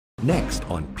Next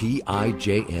on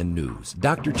PIJN News,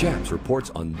 Dr. Chaps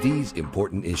reports on these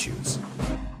important issues.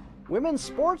 Women's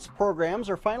sports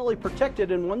programs are finally protected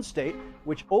in one state,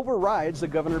 which overrides the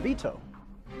governor veto.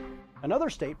 Another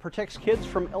state protects kids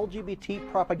from LGBT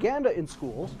propaganda in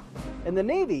schools, and the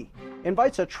Navy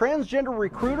invites a transgender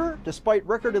recruiter despite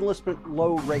record enlistment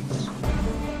low rates.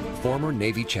 Former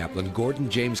Navy chaplain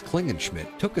Gordon James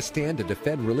Klingenschmitt took a stand to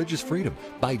defend religious freedom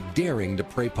by daring to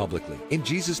pray publicly in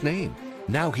Jesus' name.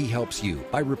 Now he helps you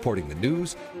by reporting the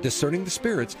news, discerning the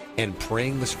spirits, and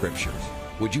praying the scriptures.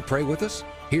 Would you pray with us?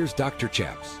 Here's Dr.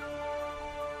 Chaps.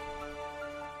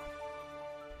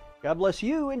 God bless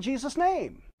you in Jesus'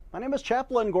 name. My name is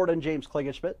Chaplain Gordon James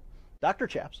Klingenschmitt, Dr.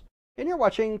 Chaps, and you're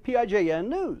watching PIJN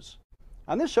News.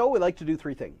 On this show, we like to do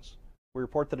three things. We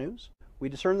report the news, we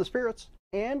discern the spirits,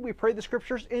 and we pray the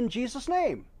scriptures in Jesus'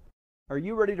 name. Are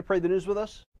you ready to pray the news with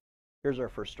us? Here's our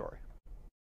first story.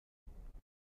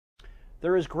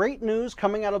 There is great news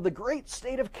coming out of the great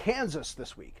state of Kansas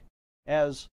this week,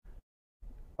 as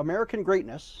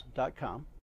AmericanGreatness.com,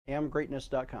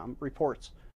 amgreatness.com,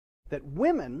 reports that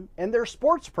women and their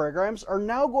sports programs are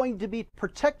now going to be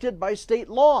protected by state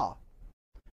law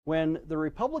when the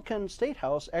Republican State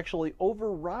House actually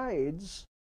overrides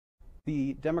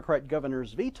the Democrat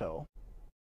governor's veto.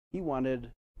 He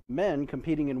wanted men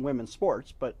competing in women's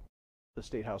sports, but the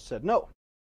State House said no.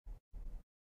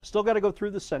 Still got to go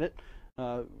through the Senate.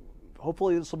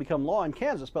 Hopefully this will become law in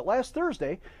Kansas. But last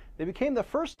Thursday, they became the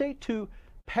first state to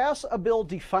pass a bill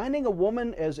defining a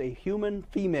woman as a human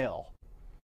female,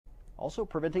 also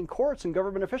preventing courts and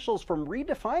government officials from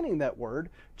redefining that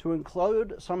word to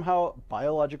include somehow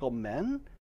biological men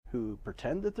who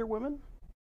pretend that they're women.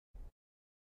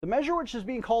 The measure, which is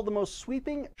being called the most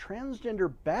sweeping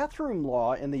transgender bathroom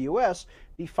law in the U.S.,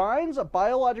 defines a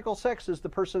biological sex as the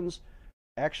person's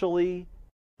actually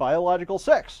biological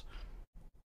sex,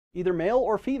 either male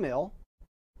or female,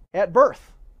 at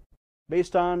birth,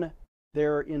 based on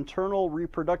their internal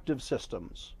reproductive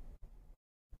systems.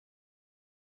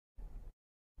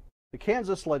 The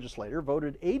Kansas legislature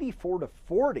voted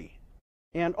 84-40.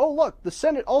 And oh look, the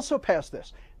Senate also passed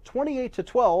this,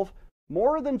 28-12,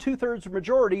 more than two-thirds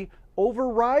majority,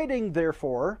 overriding,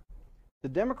 therefore, the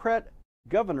Democrat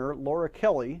governor, Laura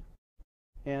Kelly,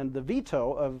 and the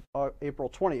veto of April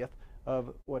 20th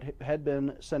of what had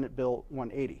been Senate Bill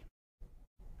 180.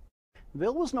 The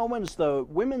bill was known as the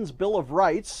Women's Bill of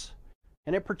Rights,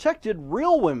 and it protected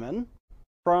real women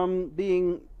from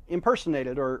being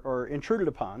impersonated or intruded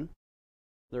upon,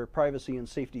 their privacy and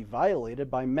safety violated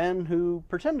by men who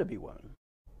pretend to be women.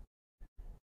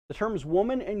 The terms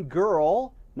woman and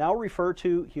girl now refer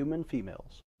to human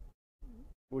females,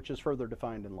 which is further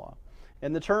defined in law.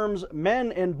 And the terms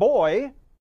men and boy,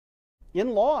 in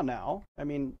law now, I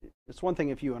mean, it's one thing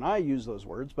if you and I use those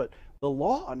words, but the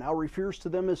law now refers to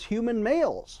them as human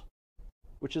males,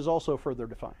 which is also further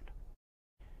defined.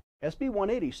 SB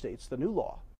 180 states the new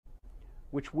law,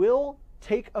 which will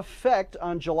take effect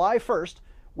on July 1st,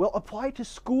 will apply to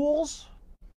schools,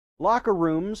 locker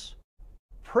rooms,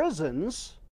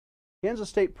 prisons. Kansas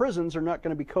state prisons are not going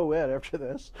to be co-ed after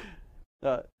this.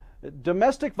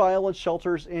 Domestic violence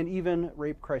shelters, and even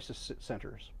rape crisis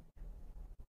centers.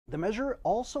 The measure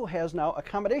also has now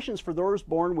accommodations for those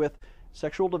born with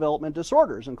sexual development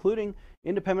disorders, including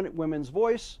Independent Women's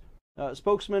Voice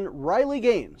spokesman Riley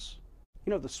Gaines.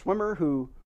 You know, the swimmer who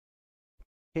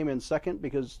came in second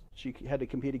because she had to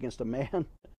compete against a man.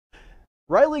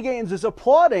 Riley Gaines is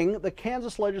applauding the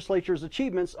Kansas legislature's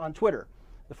achievements on Twitter.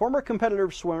 The former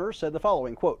competitive swimmer said the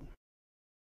following, quote,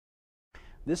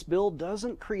 "This bill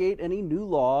doesn't create any new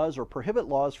laws or prohibit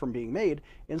laws from being made,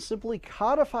 and simply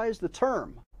codifies the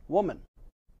term woman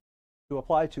to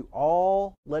apply to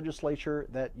all legislature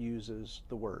that uses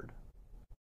the word."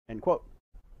 End quote.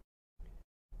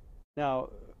 Now,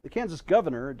 the Kansas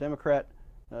governor, Democrat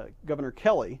Governor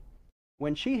Kelly,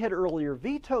 when she had earlier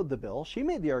vetoed the bill, she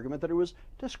made the argument that it was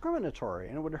discriminatory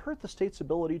and it would hurt the state's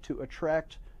ability to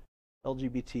attract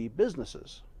LGBT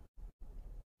businesses,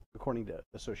 according to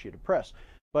Associated Press.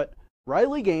 But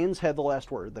Riley Gaines had the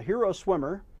last word. The hero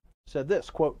swimmer said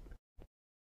this, quote,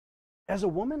 "As a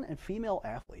woman and female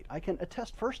athlete, I can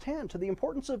attest firsthand to the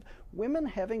importance of women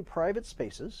having private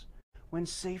spaces when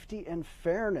safety and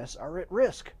fairness are at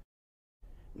risk.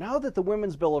 Now that the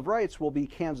Women's Bill of Rights will be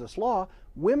Kansas law,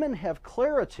 women have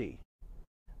clarity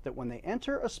that when they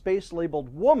enter a space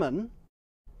labeled woman,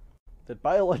 that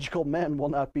biological men will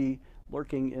not be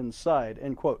lurking inside,"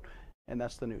 end quote. And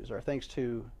that's the news. Our thanks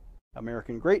to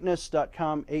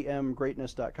AmericanGreatness.com,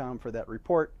 amgreatness.com, for that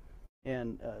report,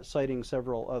 and citing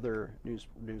several other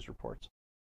news reports.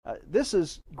 This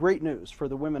is great news for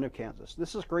the women of Kansas.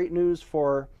 This is great news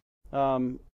for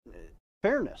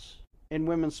fairness in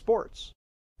women's sports,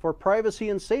 for privacy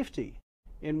and safety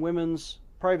in women's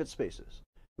private spaces.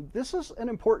 This is an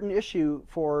important issue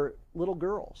for little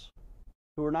girls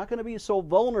who are not going to be so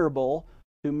vulnerable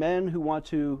to men who want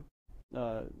to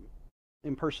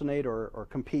impersonate or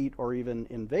compete or even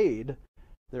invade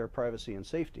their privacy and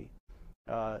safety.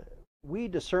 We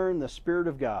discern the Spirit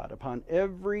of God upon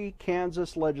every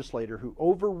Kansas legislator who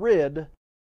overrid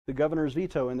the governor's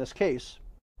veto in this case,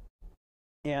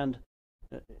 and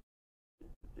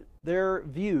their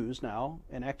views now,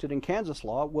 enacted in Kansas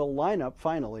law, will line up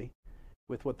finally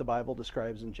with what the Bible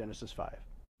describes in Genesis 5.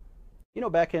 You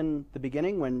know, back in the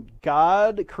beginning when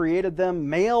God created them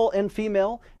male and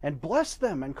female and blessed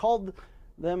them and called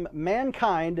them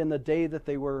mankind in the day that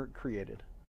they were created.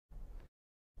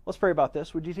 Let's pray about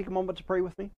this. Would you take a moment to pray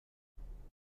with me?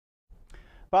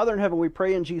 Father in heaven, we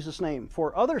pray in Jesus' name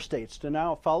for other states to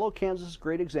now follow Kansas'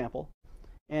 great example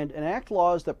and enact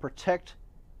laws that protect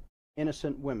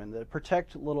innocent women, that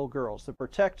protect little girls, that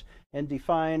protect and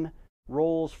define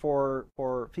roles for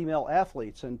female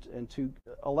athletes, and to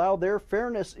allow their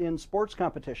fairness in sports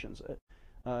competitions,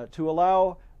 to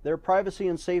allow their privacy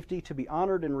and safety to be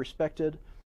honored and respected.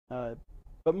 But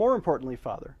more importantly,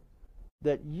 Father,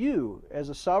 that you, as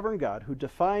a sovereign God who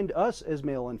defined us as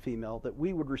male and female, that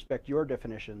we would respect your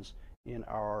definitions in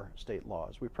our state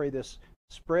laws. We pray this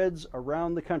spreads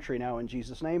around the country now in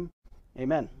Jesus' name.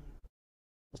 Amen.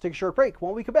 Let's take a short break.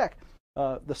 When we come back,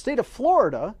 the state of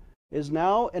Florida is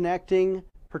now enacting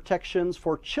protections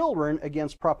for children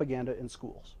against propaganda in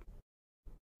schools.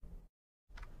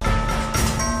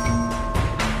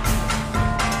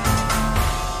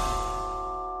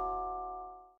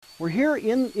 We're here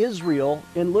in Israel,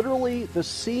 in literally the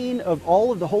scene of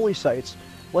all of the holy sites,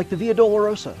 like the Via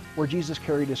Dolorosa, where Jesus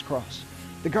carried his cross,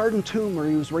 the Garden Tomb, where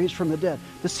he was raised from the dead,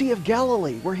 the Sea of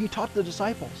Galilee, where he taught the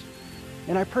disciples.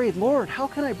 And I prayed, Lord, how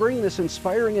can I bring this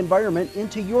inspiring environment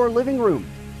into your living room?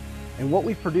 And what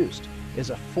we've produced is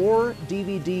a 4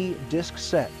 DVD disc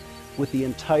set with the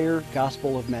entire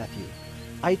Gospel of Matthew.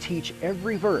 I teach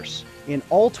every verse in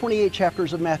all 28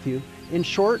 chapters of Matthew in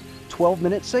short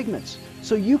 12-minute segments,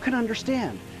 so you can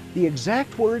understand the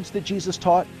exact words that Jesus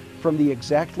taught from the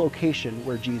exact location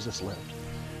where Jesus lived.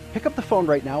 Pick up the phone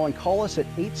right now and call us at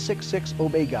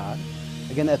 866-OBEY-GOD.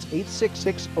 Again, that's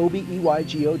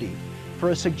 866-OBEYGOD. For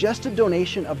a suggested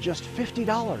donation of just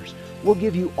 $50, we'll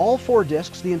give you all 4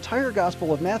 discs, the entire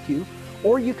Gospel of Matthew,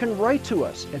 or you can write to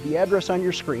us at the address on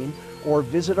your screen or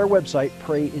visit our website,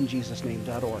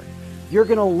 prayinjesusname.org. You're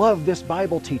going to love this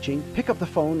Bible teaching. Pick up the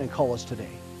phone and call us today.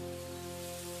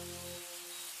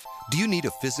 Do you need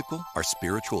a physical or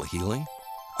spiritual healing?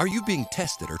 Are you being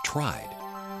tested or tried?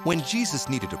 When Jesus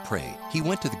needed to pray, he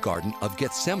went to the Garden of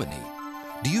Gethsemane.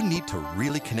 Do you need to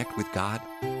really connect with God?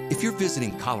 If you're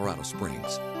visiting Colorado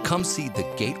Springs, come see the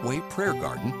Gateway Prayer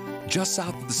Garden just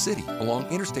south of the city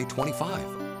along Interstate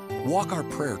 25. Walk our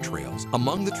prayer trails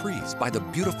among the trees by the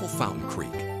beautiful Fountain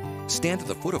Creek. Stand at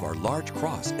the foot of our large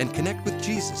cross and connect with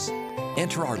Jesus.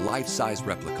 Enter our life-size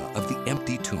replica of the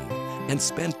empty tomb and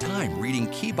spend time reading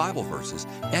key Bible verses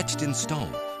etched in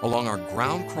stone along our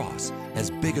ground cross as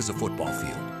big as a football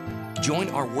field. Join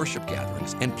our worship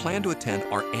gatherings and plan to attend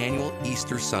our annual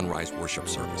Easter Sunrise Worship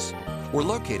Service. We're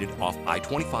located off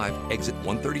I-25 exit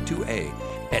 132A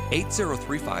at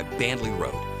 8035 Bandley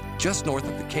Road, just north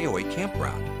of the KOA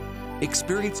campground.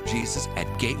 Experience Jesus at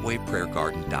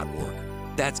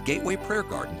gatewayprayergarden.org. That's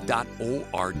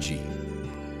gatewayprayergarden.org.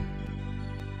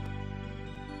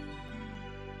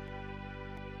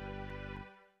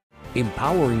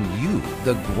 Empowering you,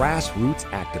 the grassroots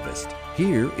activist.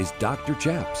 Here is Dr.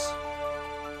 Chaps.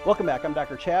 Welcome back. I'm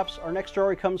Dr. Chaps. Our next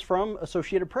story comes from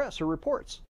Associated Press, who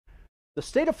reports the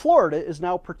state of Florida is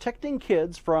now protecting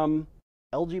kids from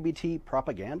LGBT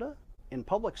propaganda in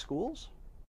public schools.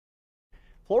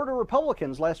 Florida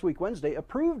Republicans last week, Wednesday,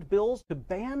 approved bills to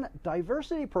ban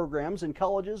diversity programs in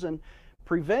colleges and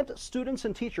prevent students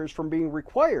and teachers from being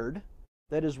required,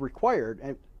 that is required,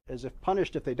 and as if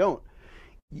punished if they don't,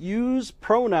 use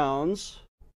pronouns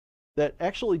that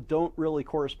actually don't really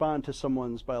correspond to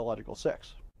someone's biological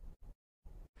sex.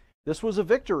 This was a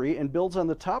victory and builds on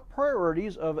the top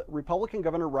priorities of Republican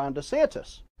Governor Ron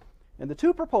DeSantis. And the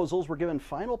 2 proposals were given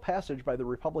final passage by the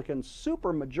Republican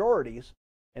supermajorities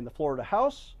in the Florida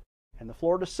House and the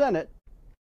Florida Senate,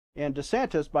 and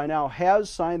DeSantis by now has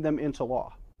signed them into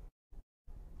law.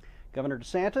 Governor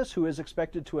DeSantis, who is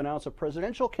expected to announce a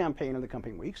presidential campaign in the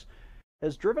coming weeks,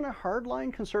 has driven a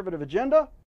hardline conservative agenda.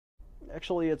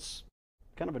 Actually, it's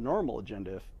kind of a normal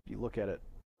agenda if you look at it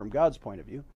from God's point of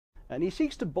view. And he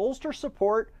seeks to bolster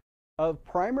support of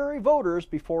primary voters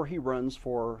before he runs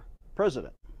for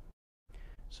president.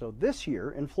 So this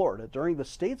year in Florida, during the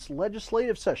state's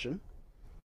legislative session,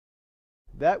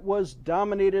 that was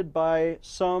dominated by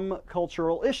some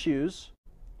cultural issues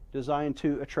designed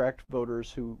to attract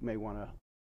voters who may want to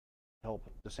help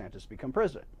DeSantis become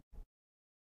president.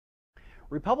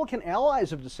 Republican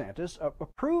allies of DeSantis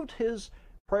approved his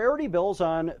priority bills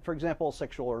on, for example,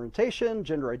 sexual orientation,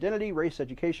 gender identity, race,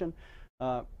 education,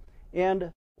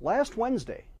 and last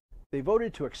Wednesday, they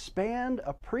voted to expand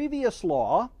a previous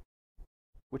law,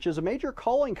 which is a major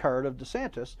calling card of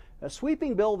DeSantis, a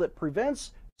sweeping bill that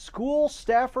prevents school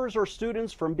staffers or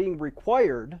students from being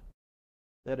required,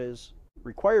 that is,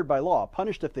 required by law,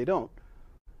 punished if they don't.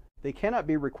 They cannot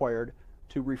be required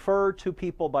to refer to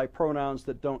people by pronouns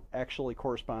that don't actually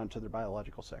correspond to their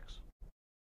biological sex.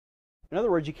 In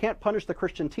other words, you can't punish the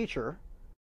Christian teacher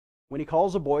when he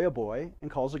calls a boy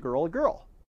and calls a girl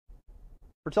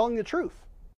for telling the truth.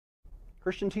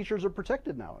 Christian teachers are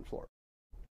protected now in Florida.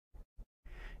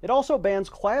 It also bans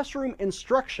classroom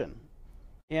instruction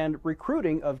and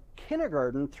recruiting of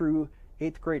kindergarten through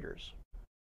 8th graders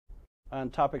on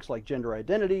topics like gender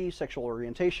identity, sexual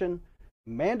orientation,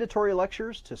 mandatory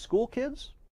lectures to school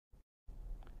kids.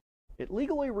 It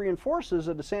legally reinforces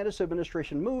a DeSantis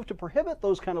administration move to prohibit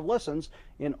those kind of lessons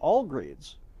in all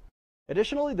grades.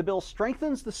 Additionally, the bill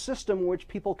strengthens the system in which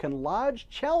people can lodge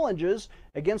challenges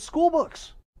against school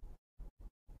books.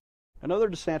 Another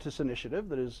DeSantis initiative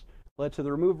that has led to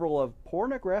the removal of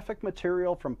pornographic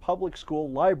material from public school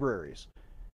libraries.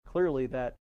 Clearly,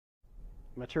 that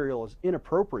material is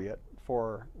inappropriate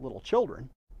for little children.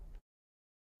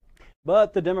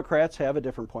 But the Democrats have a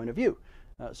different point of view.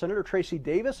 Senator Tracy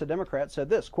Davis, a Democrat, said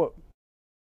this, quote,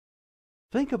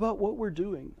 "Think about what we're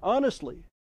doing. Honestly,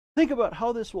 think about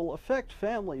how this will affect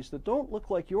families that don't look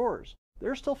like yours.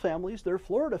 They're still families, they're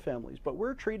Florida families, but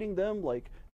we're treating them like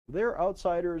they're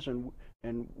outsiders, and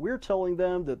we're telling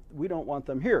them that we don't want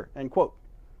them here," end quote.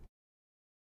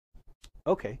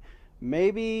 Okay,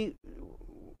 maybe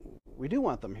we do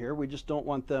want them here, we just don't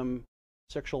want them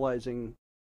sexualizing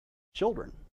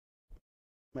children.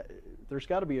 There's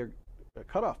got to be a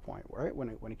cutoff point, right?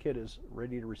 When a kid is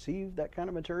ready to receive that kind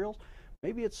of materials.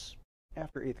 Maybe it's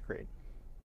after 8th grade.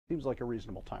 Seems like a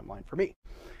reasonable timeline for me.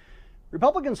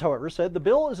 Republicans, however, said the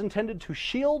bill is intended to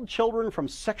shield children from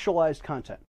sexualized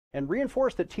content and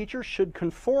reinforce that teachers should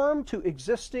conform to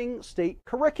existing state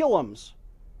curriculums.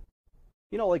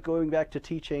 You know, like going back to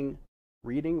teaching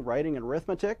reading, writing, and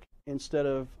arithmetic instead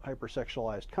of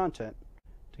hypersexualized content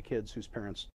to kids whose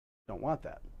parents don't want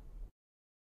that.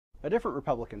 A different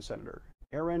Republican senator,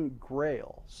 Aaron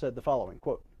Grail, said the following,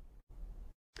 quote,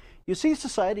 "You see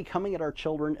society coming at our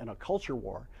children in a culture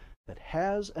war that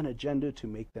has an agenda to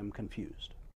make them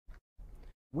confused.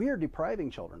 We are depriving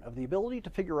children of the ability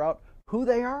to figure out who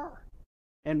they are.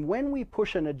 And when we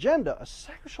push an agenda, a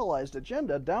sexualized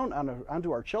agenda, down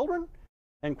onto our children,"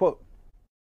 end quote.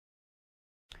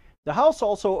 The House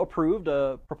also approved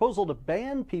a proposal to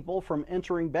ban people from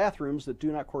entering bathrooms that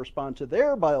do not correspond to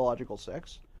their biological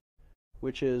sex,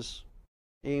 which is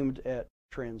aimed at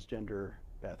transgender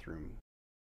bathroom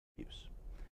use.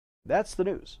 That's the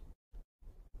news.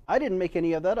 I didn't make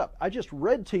any of that up. I just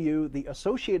read to you the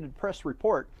Associated Press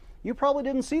report. You probably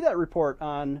didn't see that report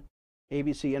on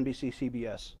ABC, NBC,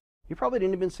 CBS. You probably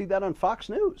didn't even see that on Fox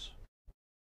News.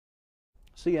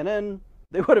 CNN,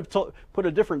 they would have put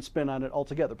a different spin on it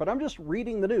altogether. But I'm just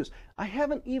reading the news. I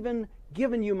haven't even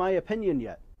given you my opinion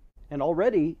yet. And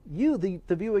already, you,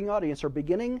 the viewing audience, are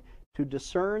beginning to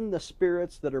discern the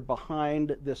spirits that are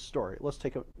behind this story. Let's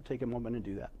take a moment and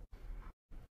do that.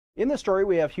 In this story,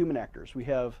 we have human actors. We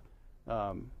have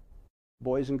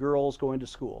boys and girls going to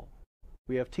school.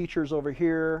 We have teachers over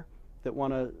here that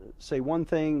want to say one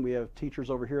thing. We have teachers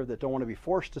over here that don't want to be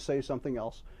forced to say something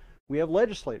else. We have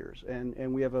legislators,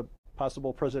 and we have a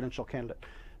possible presidential candidate.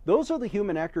 Those are the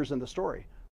human actors in the story.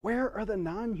 Where are the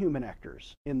non-human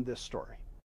actors in this story?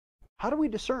 How do we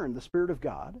discern the Spirit of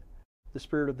God, the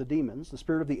spirit of the demons, the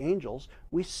spirit of the angels?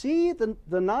 We see the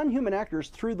non-human actors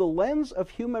through the lens of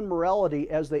human morality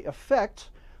as they affect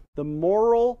the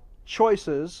moral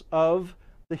choices of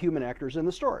the human actors in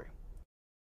the story.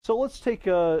 So let's take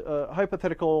a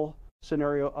hypothetical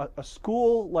scenario, a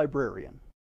school librarian.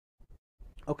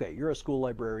 Okay, you're a school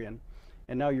librarian,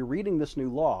 and now you're reading this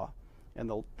new law, and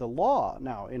the law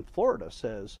now in Florida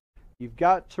says you've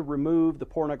got to remove the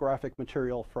pornographic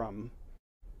material from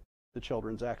the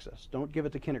children's access. Don't give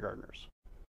it to kindergartners.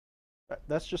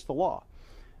 That's just the law.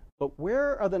 But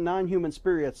where are the non-human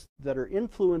spirits that are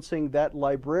influencing that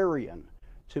librarian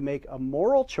to make a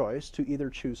moral choice to either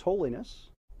choose holiness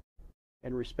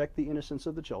and respect the innocence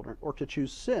of the children, or to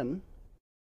choose sin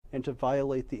and to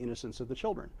violate the innocence of the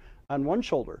children? On one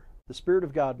shoulder, the Spirit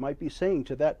of God might be saying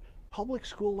to that public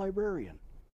school librarian,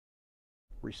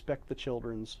 respect the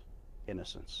children's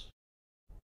innocence.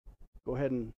 Go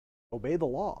ahead and obey the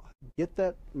law. Get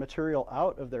that material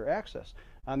out of their access.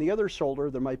 On the other shoulder,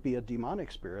 there might be a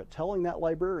demonic spirit telling that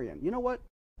librarian, you know what?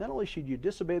 Not only should you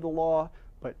disobey the law,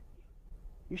 but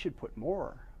you should put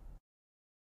more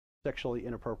sexually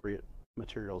inappropriate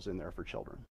materials in there for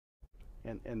children.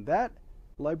 And that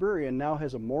librarian now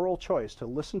has a moral choice to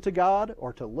listen to God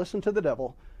or to listen to the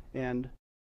devil. And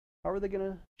how are they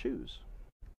going to choose?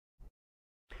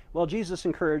 Well, Jesus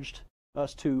encouraged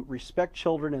us to respect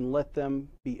children and let them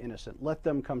be innocent. Let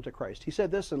them come to Christ. He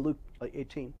said this in Luke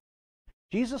 18.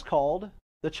 Jesus called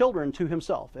the children to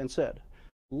himself and said,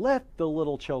 let the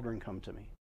little children come to me.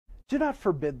 Do not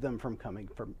forbid them from coming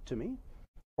to me,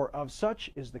 for of such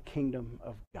is the kingdom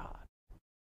of God.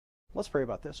 Let's pray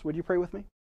about this. Would you pray with me?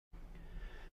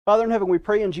 Father in heaven, we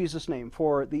pray in Jesus' name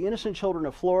for the innocent children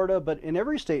of Florida, but in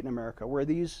every state in America where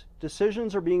these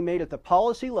decisions are being made at the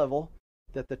policy level,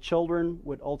 that the children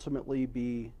would ultimately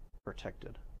be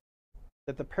protected,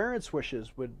 that the parents'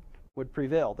 wishes would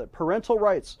prevail, that parental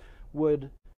rights would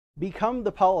become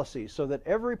the policy so that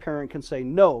every parent can say,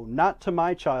 no, not to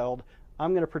my child.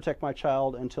 I'm going to protect my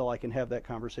child until I can have that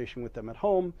conversation with them at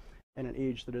home at an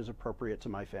age that is appropriate to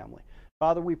my family.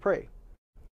 Father, we pray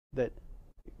that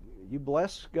you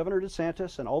bless Governor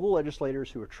DeSantis and all the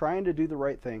legislators who are trying to do the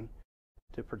right thing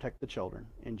to protect the children.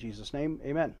 In Jesus' name,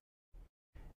 amen.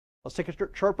 Let's take a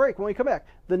short break. When we come back,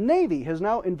 the Navy is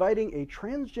now inviting a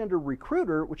transgender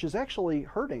recruiter, which is actually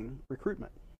hurting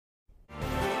recruitment.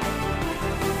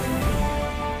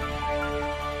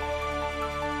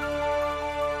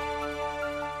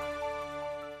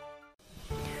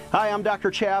 Hi, I'm Dr.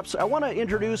 Chaps. I want to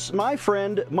introduce my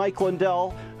friend Mike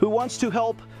Lindell, who wants to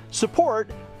help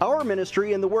support our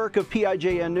ministry in the work of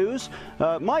PIJN News.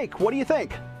 Mike, what do you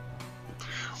think?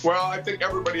 Well, I think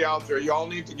everybody out there, you all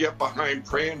need to get behind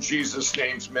Pray in Jesus'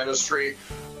 Name's ministry.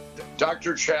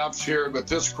 Dr. Chaps here with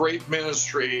this great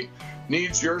ministry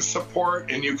needs your support,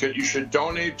 and you should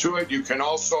donate to it. You can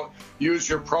also use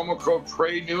your promo code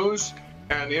PRAYNEWS,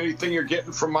 and anything you're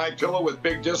getting from MyPillow with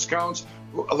big discounts,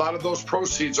 a lot of those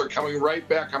proceeds are coming right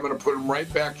back. I'm going to put them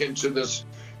right back into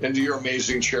your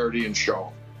amazing charity and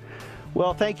show.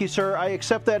 Well, thank you, sir. I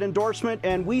accept that endorsement,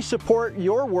 and we support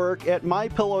your work at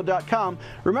mypillow.com.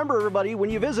 Remember, everybody, when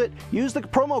you visit, use the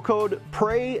promo code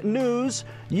PRAYNEWS.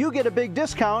 You get a big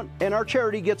discount, and our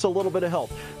charity gets a little bit of help.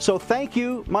 So thank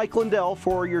you, Mike Lindell,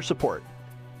 for your support.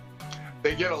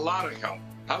 They get a lot of help.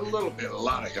 Not a little bit, a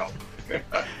lot of help.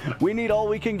 We need all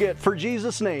we can get. For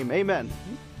Jesus' name, amen.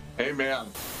 Amen.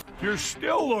 You're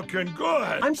still looking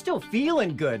good. I'm still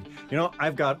feeling good. You know,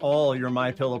 I've got all your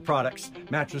MyPillow products.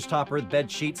 Mattress topper,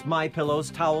 bed sheets,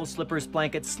 MyPillows, towels, slippers,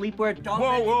 blankets, sleepwear, dog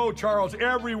bed. Whoa, Charles.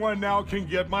 Everyone now can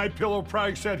get MyPillow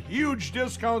products at huge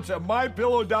discounts at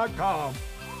MyPillow.com.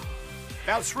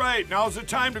 That's right. Now's the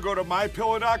time to go to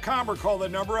MyPillow.com or call the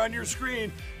number on your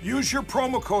screen. Use your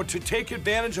promo code to take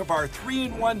advantage of our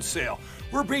 3-in-1 sale.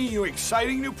 We're bringing you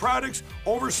exciting new products,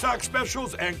 overstock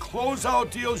specials, and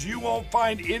closeout deals you won't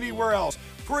find anywhere else.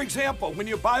 For example, when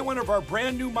you buy one of our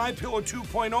brand new MyPillow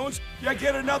 2.0s, you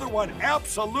get another one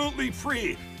absolutely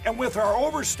free. And with our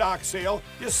overstock sale,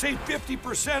 you save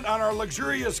 50% on our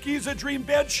luxurious Giza Dream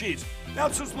bed sheets.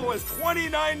 That's as low as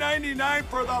 $29.99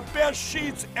 for the best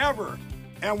sheets ever.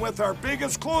 And with our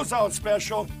biggest closeout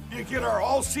special, you get our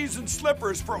all-season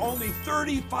slippers for only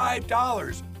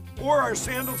 $35. Or our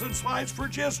sandals and slides for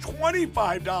just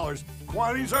 $25.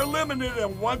 Quantities are limited,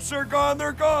 and once they're gone,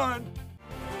 they're gone.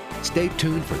 Stay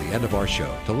tuned for the end of our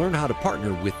show to learn how to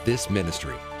partner with this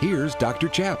ministry. Here's Dr.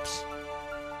 Chaps.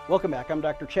 Welcome back. I'm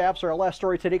Dr. Chaps. Our last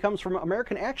story today comes from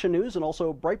American Action News and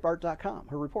also Breitbart.com,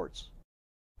 who reports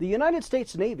the United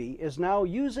States Navy is now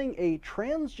using a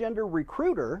transgender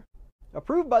recruiter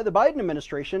approved by the Biden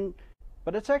administration,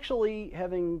 but it's actually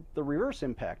having the reverse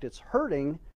impact. It's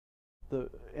hurting the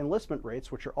enlistment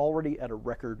rates, which are already at a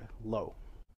record low.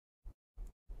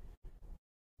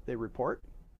 They report,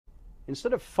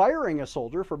 instead of firing a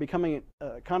soldier for becoming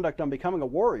conduct on becoming a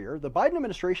warrior, the Biden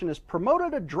administration has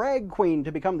promoted a drag queen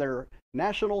to become their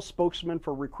national spokesman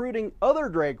for recruiting other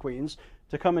drag queens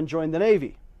to come and join the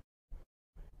Navy.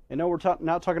 I know we're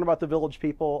not talking about the Village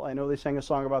People. I know they sang a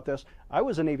song about this. I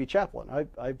was a Navy chaplain.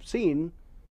 I've seen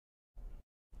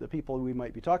the people we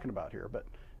might be talking about here, but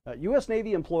U.S.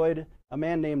 Navy employed a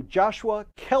man named Joshua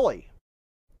Kelly.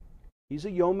 He's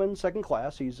a yeoman, second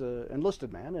class. He's an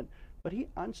enlisted man, but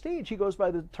on stage he goes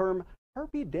by the term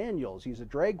Harpy Daniels. He's a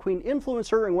drag queen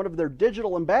influencer and one of their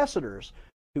digital ambassadors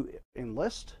to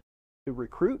enlist, to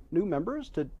recruit new members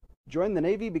to join the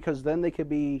Navy, because then they could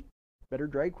be better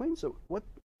drag queens? So what?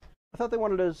 I thought they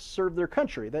wanted to serve their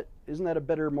country. Isn't that a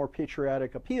better, more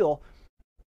patriotic appeal?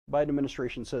 Biden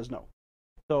administration says no.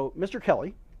 So Mr.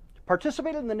 Kelly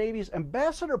participated in the Navy's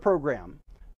ambassador program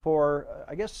for,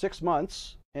 I guess, 6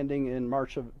 months, ending in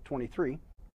March of 23.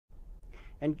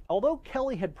 And although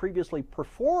Kelly had previously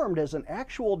performed as an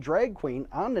actual drag queen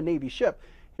on the Navy ship,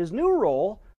 his new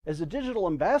role as a digital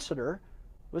ambassador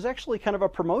was actually kind of a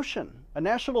promotion, a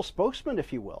national spokesman,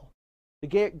 if you will,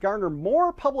 to garner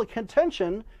more public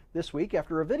attention this week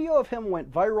after a video of him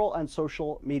went viral on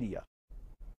social media.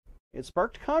 It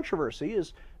sparked controversy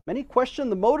as many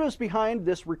questioned the motives behind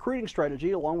this recruiting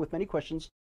strategy, along with many questions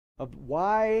of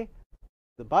why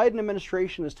the Biden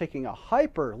administration is taking a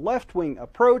hyper left-wing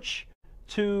approach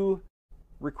to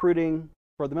recruiting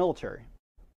for the military,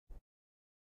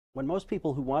 when most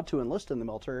people who want to enlist in the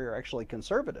military are actually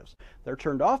conservatives. They're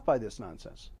turned off by this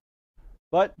nonsense.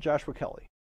 But Joshua Kelly,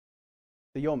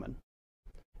 the yeoman,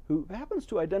 who happens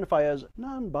to identify as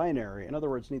non-binary, in other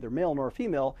words, neither male nor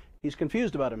female, he's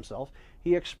confused about himself,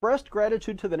 he expressed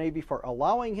gratitude to the Navy for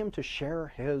allowing him to share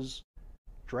his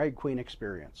drag queen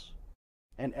experience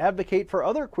and advocate for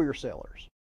other queer sailors.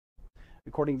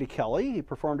 According to Kelly, he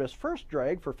performed his first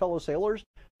drag for fellow sailors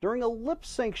during a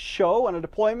lip-sync show on a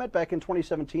deployment back in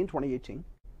 2017-2018.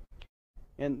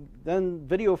 And then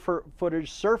video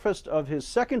footage surfaced of his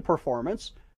second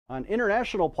performance on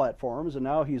international platforms, and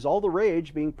now he's all the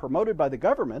rage, being promoted by the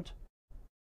government,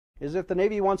 as if the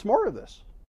Navy wants more of this.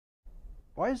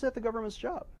 Why is that the government's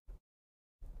job?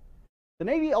 The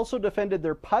Navy also defended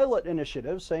their pilot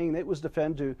initiative, saying it was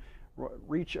defended to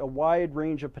reach a wide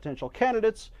range of potential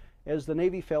candidates as the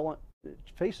Navy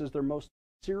faces their most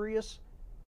serious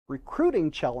recruiting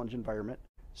challenge environment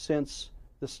since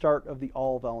the start of the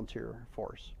all-volunteer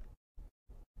force.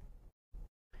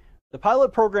 The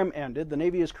pilot program ended. The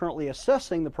Navy is currently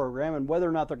assessing the program and whether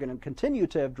or not they're going to continue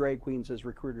to have drag queens as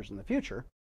recruiters in the future.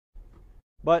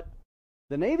 But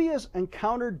the Navy has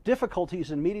encountered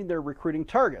difficulties in meeting their recruiting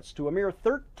targets, to a mere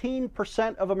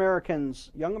 13% of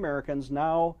Americans, young Americans,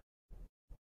 now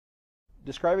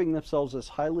describing themselves as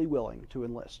highly willing to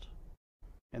enlist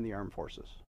in the armed forces.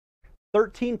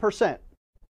 13%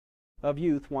 of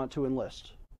youth want to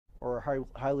enlist or are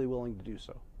highly willing to do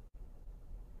so.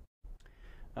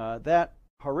 That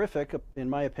horrific, in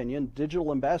my opinion,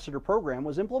 digital ambassador program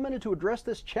was implemented to address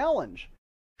this challenge,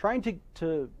 trying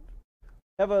to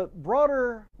have a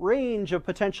broader range of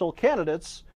potential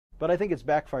candidates, but I think it's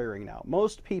backfiring now.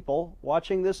 Most people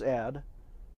watching this ad,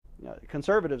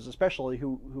 conservatives especially,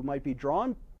 who might be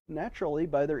drawn naturally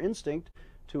by their instinct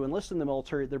to enlist in the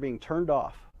military, they're being turned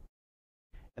off.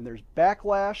 And there's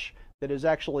backlash that is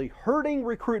actually hurting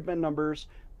recruitment numbers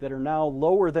that are now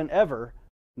lower than ever.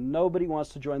 Nobody wants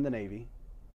to join the Navy,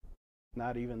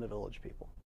 not even the village people.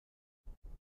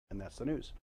 And that's the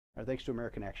news. Our thanks to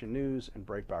American Action News and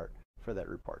Breitbart for that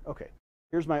report. Okay,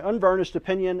 here's my unvarnished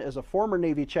opinion as a former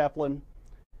Navy chaplain.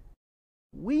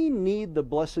 We need the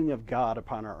blessing of God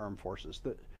upon our armed forces.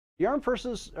 The armed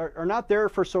forces are not there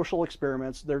for social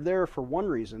experiments. They're there for one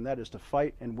reason, that is to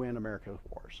fight and win America's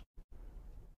wars.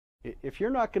 If you're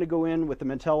not going to go in with the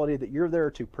mentality that you're there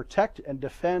to protect and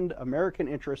defend American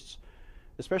interests,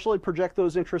 especially project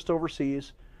those interests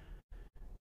overseas,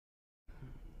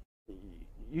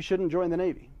 you shouldn't join the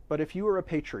Navy. But if you are a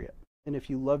patriot and if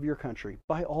you love your country,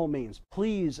 by all means,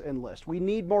 please enlist. We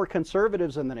need more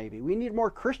conservatives in the Navy. We need more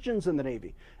Christians in the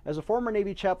Navy. As a former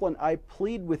Navy chaplain, I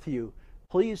plead with you,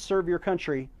 please serve your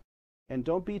country and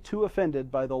don't be too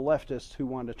offended by the leftists who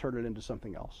want to turn it into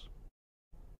something else.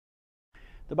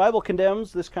 The Bible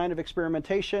condemns this kind of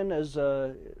experimentation, as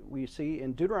we see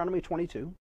in Deuteronomy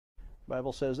 22. The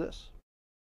Bible says this: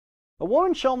 "A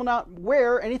woman shall not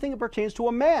wear anything that pertains to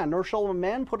a man, nor shall a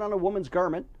man put on a woman's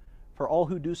garment, for all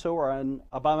who do so are an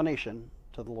abomination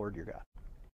to the Lord your God."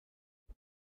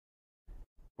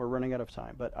 We're running out of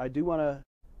time, but I do want to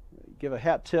give a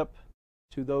hat tip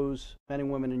to those men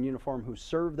and women in uniform who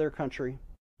serve their country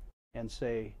and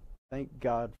say, thank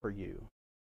God for you,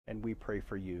 and we pray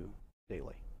for you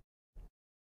daily.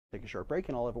 Take a short break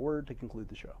and I'll have a word to conclude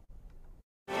the show.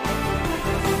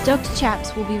 Dr.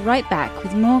 Chaps will be right back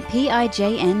with more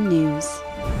PIJN news.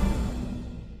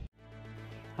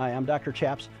 Hi, I'm Dr.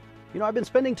 Chaps. I've been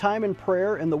spending time in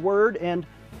prayer and the Word, and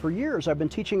for years I've been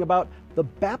teaching about the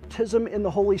baptism in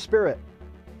the Holy Spirit,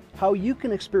 how you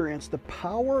can experience the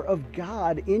power of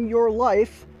God in your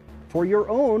life for your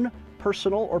own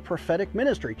personal or prophetic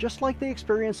ministry, just like they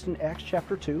experienced in Acts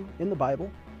chapter 2 in the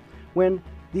Bible, when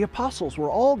the apostles were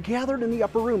all gathered in the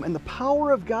upper room and the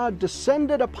power of God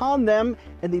descended upon them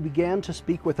and they began to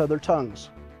speak with other tongues.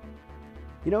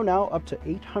 Now up to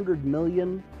 800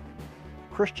 million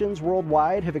Christians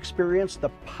worldwide have experienced the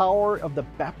power of the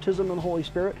baptism in the Holy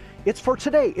Spirit. It's for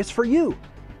today. It's for you.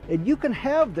 And you can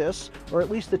have this, or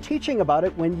at least the teaching about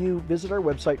it, when you visit our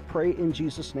website,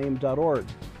 prayinjesusname.org.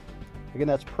 Again,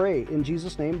 that's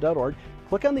prayinjesusname.org.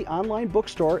 Click on the online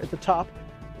bookstore at the top,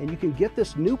 and you can get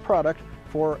this new product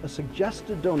for a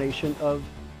suggested donation of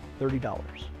 $30.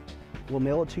 We'll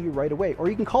mail it to you right away. Or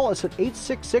you can call us at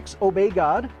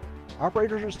 866-OBEY-GOD.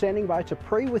 Operators are standing by to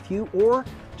pray with you or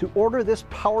to order this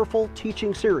powerful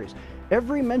teaching series.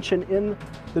 Every mention in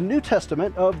the New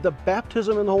Testament of the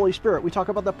baptism in the Holy Spirit. We talk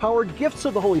about the powered gifts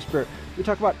of the Holy Spirit. We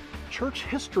talk about church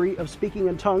history of speaking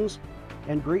in tongues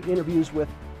and great interviews with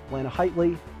Lana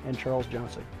Heitley and Charles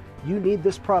Johnson. You need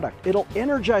this product. It'll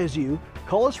energize you.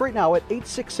 Call us right now at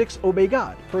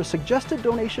 866-OBEY-GOD. For a suggested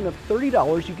donation of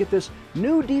 $30, you get this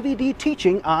new DVD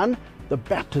teaching on the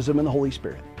baptism in the Holy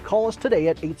Spirit. Call us today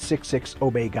at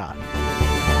 866-OBEY-GOD.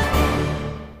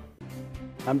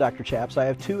 I'm Dr. Chaps. I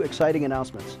have two exciting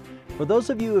announcements. For those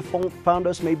of you who have found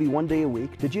us maybe 1 day a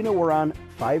week, did you know we're on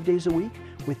 5 days a week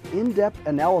with in-depth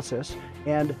analysis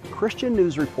and Christian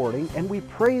news reporting, and we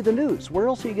pray the news? Where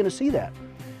else are you going to see that?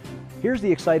 Here's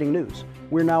the exciting news.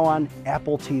 We're now on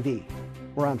Apple TV.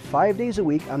 We're on 5 days a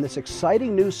week on this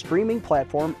exciting new streaming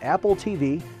platform, Apple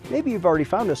TV. Maybe you've already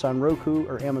found us on Roku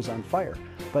or Amazon Fire.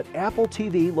 But Apple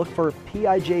TV, look for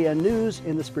PIJN News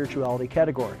in the spirituality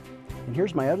category. And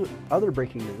here's my other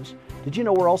breaking news. Did you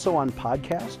know we're also on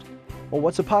podcast? Well,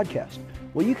 what's a podcast?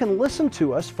 Well, you can listen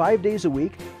to us 5 days a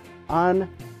week on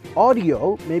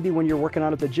audio, maybe when you're working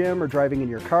out at the gym or driving in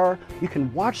your car. You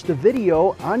can watch the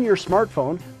video on your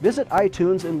smartphone. Visit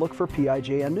iTunes and look for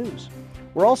PIJN News.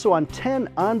 We're also on 10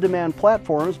 on-demand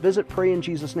platforms. Visit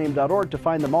prayinjesusname.org to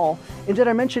find them all. And did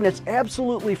I mention it's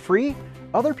absolutely free?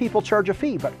 Other people charge a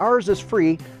fee, but ours is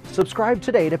free. Subscribe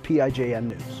today to PIJN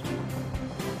News.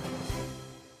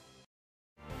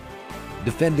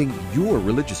 Defending your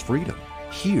religious freedom.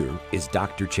 Here is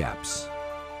Dr. Chaps.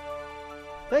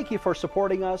 Thank you for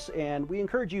supporting us, and we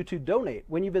encourage you to donate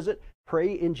when you visit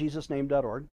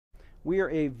prayinjesusname.org. We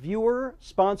are a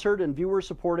viewer-sponsored and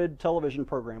viewer-supported television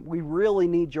program. We really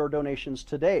need your donations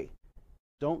today.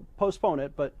 Don't postpone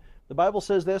it, but the Bible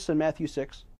says this in Matthew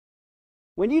 6.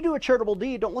 When you do a charitable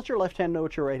deed, don't let your left hand know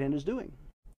what your right hand is doing,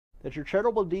 that your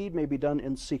charitable deed may be done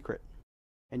in secret.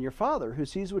 And your Father, who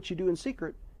sees what you do in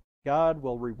secret, God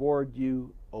will reward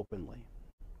you openly.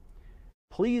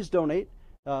 Please donate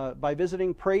by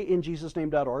visiting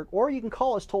prayinjesusname.org, or you can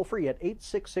call us toll-free at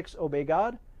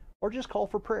 866-OBEY-GOD, or just call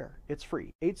for prayer. It's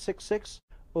free.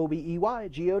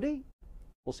 866-OBEY-GOD.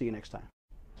 We'll see you next time.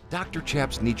 Dr.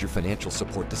 Chaps needs your financial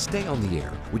support to stay on the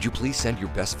air. Would you please send your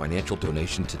best financial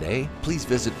donation today? Please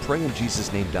visit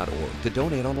prayinjesusname.org to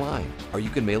donate online, or you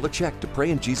can mail a check to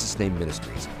Pray in Jesus' Name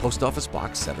Ministries, Post Office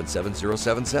Box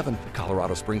 77077,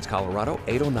 Colorado Springs, Colorado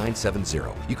 80970.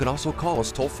 You can also call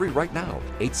us toll-free right now,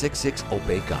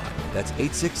 866-OBEY-GOD. That's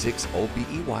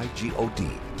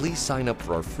 866-OBEY-GOD. Please sign up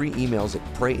for our free emails at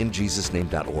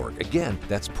prayinjesusname.org. Again,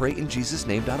 that's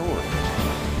prayinjesusname.org.